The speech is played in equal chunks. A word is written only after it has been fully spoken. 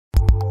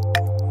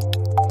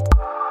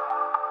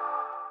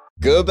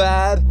Go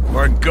bad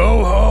or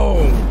go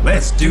home.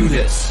 Let's do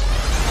this.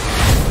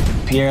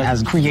 Pierre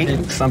has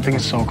created something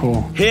so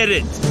cool. Hit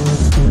it.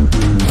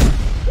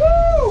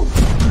 Woo!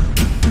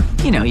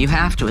 You know, you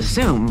have to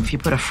assume if you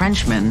put a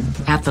Frenchman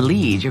at the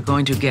lead, you're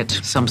going to get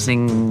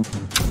something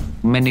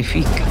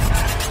magnifique.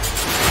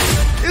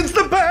 It's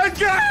the bad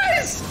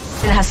guys!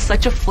 It has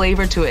such a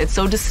flavor to it. It's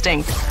so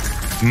distinct.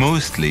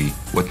 Mostly,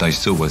 what I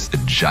saw was a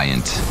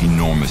giant,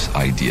 enormous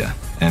idea.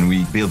 And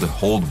we built a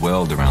whole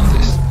world around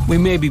this. We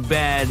may be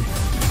bad,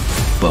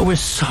 but we're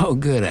so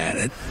good at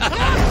it.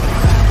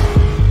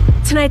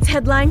 Tonight's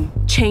headline,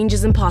 change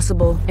is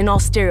impossible, and all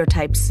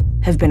stereotypes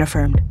have been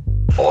affirmed.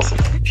 Awesome.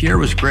 Pierre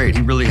was great.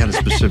 He really had a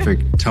specific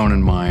tone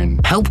in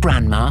mind. Help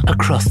Grandma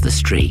across the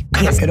street.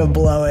 I'm gonna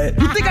blow it.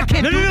 You think I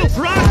can't do this?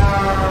 Run!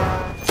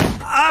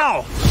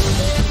 Ow!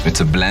 It's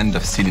a blend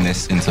of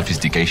silliness and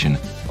sophistication,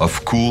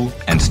 of cool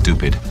and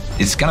stupid.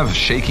 It's kind of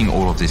shaking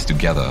all of this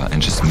together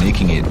and just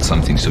making it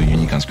something so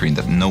unique on screen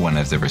that no one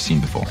has ever seen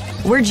before.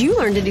 Where'd you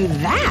learn to do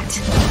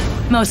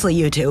that? Mostly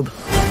YouTube.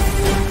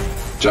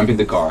 Jump in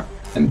the car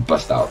and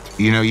bust out.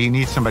 You know, you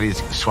need somebody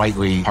that's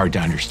slightly hard to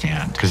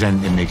understand, because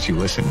then it makes you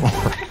listen more.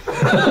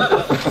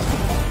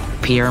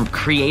 Pierre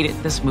created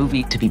this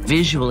movie to be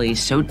visually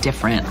so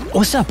different.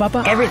 What's up,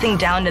 Papa? Everything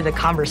down to the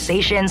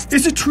conversations.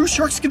 Is it true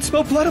sharks can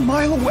smell blood a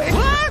mile away?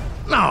 What?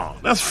 No,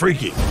 that's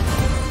freaky.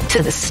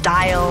 To the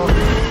style,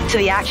 to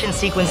the action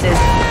sequences.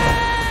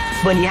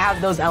 When you have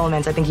those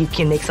elements, I think you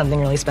can make something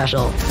really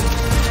special.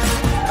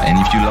 And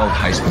if you love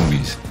heist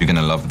movies, you're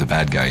gonna love The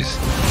Bad Guys.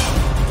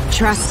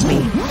 Trust me,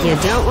 you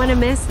don't want to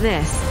miss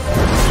this.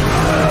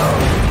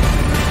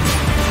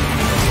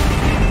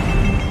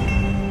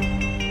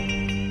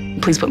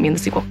 Please put me in the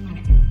sequel.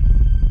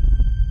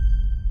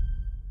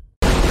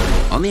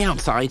 On the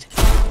outside,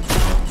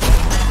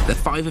 the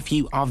five of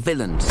you are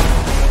villains,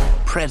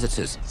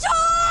 predators,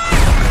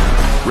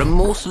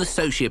 remorseless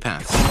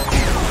sociopaths.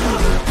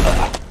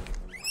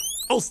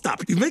 Oh,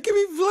 stop it. You're making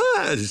me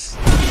blush.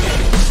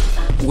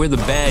 We're the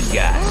bad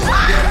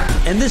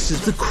guys. And this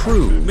is the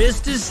crew.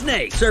 Mr.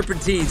 Snake,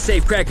 Serpentine,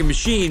 safe-cracking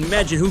machine.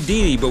 Imagine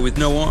Houdini, but with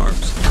no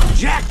arms.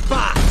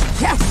 Jackpot!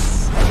 Yes!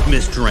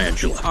 Miss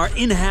Tarantula, our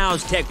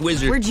in-house tech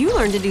wizard. Where'd you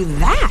learn to do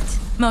that?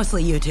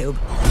 Mostly YouTube.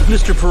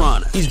 Mr.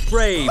 Piranha, he's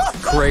brave,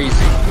 crazy.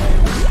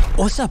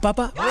 What's up,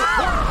 Papa?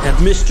 And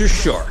Mr.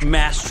 Shark,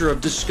 master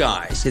of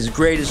disguise. His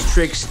greatest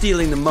trick,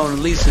 stealing the Mona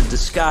Lisa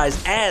disguised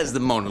as the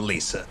Mona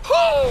Lisa.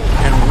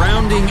 And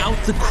rounding out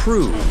the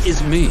crew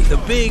is me, the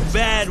big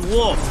bad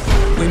wolf.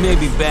 We may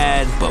be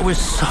bad, but we're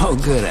so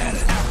good at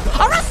it.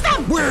 Arrest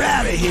them! We're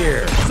out of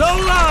here. So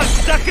long,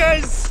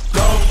 suckers!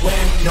 Don't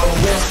win, no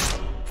risk.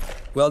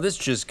 Well, this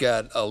just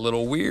got a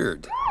little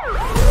weird.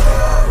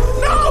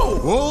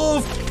 No!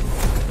 Wolf!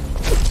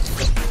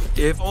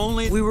 If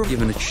only we were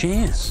given a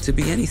chance to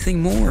be anything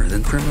more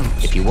than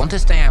criminals. If you want to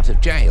stay out of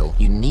jail,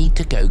 you need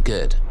to go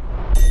good.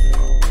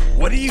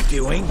 What are you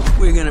doing?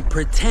 We're gonna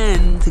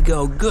pretend to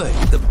go good.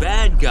 The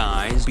bad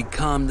guys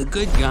become the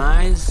good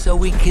guys so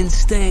we can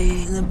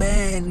stay the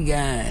bad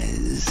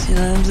guys. You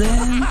know what I'm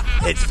saying?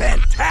 It's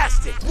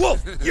fantastic!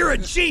 Wolf, you're a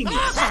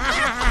genius!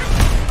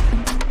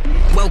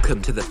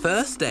 Welcome to the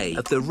first day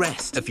of the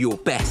rest of your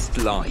best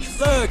life.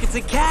 Look, it's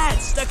a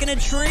cat stuck in a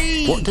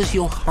tree. What does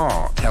your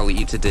heart tell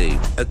you to do?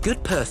 A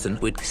good person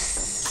would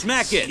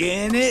smack it.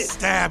 Skin it.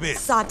 Stab it.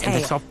 Saute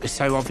it. It's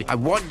so obvious. I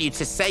want you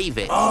to save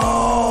it.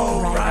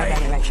 Oh, right.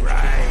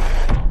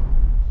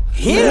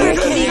 Here,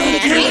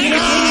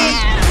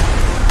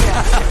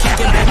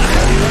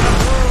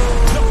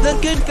 the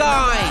good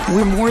guy.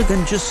 We're more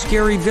than just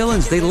scary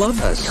villains. They love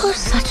us. You're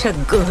such a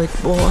good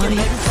boy.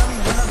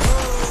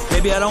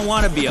 Maybe I don't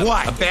want to be a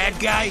bad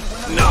guy?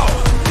 No!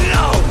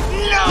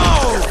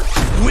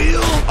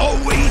 We'll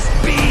always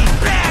be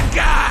bad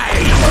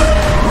guys!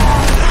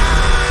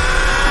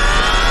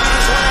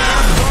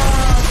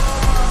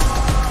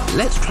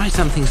 Let's try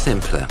something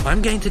simpler.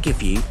 I'm going to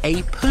give you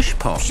a push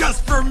pop.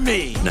 Just for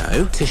me!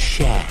 No, to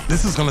share.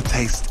 This is gonna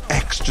taste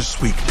extra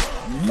sweet.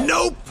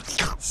 Nope!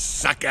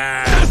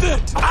 Sucker!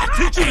 I'll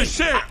teach you to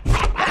share!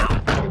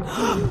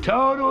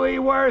 Totally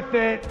worth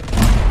it.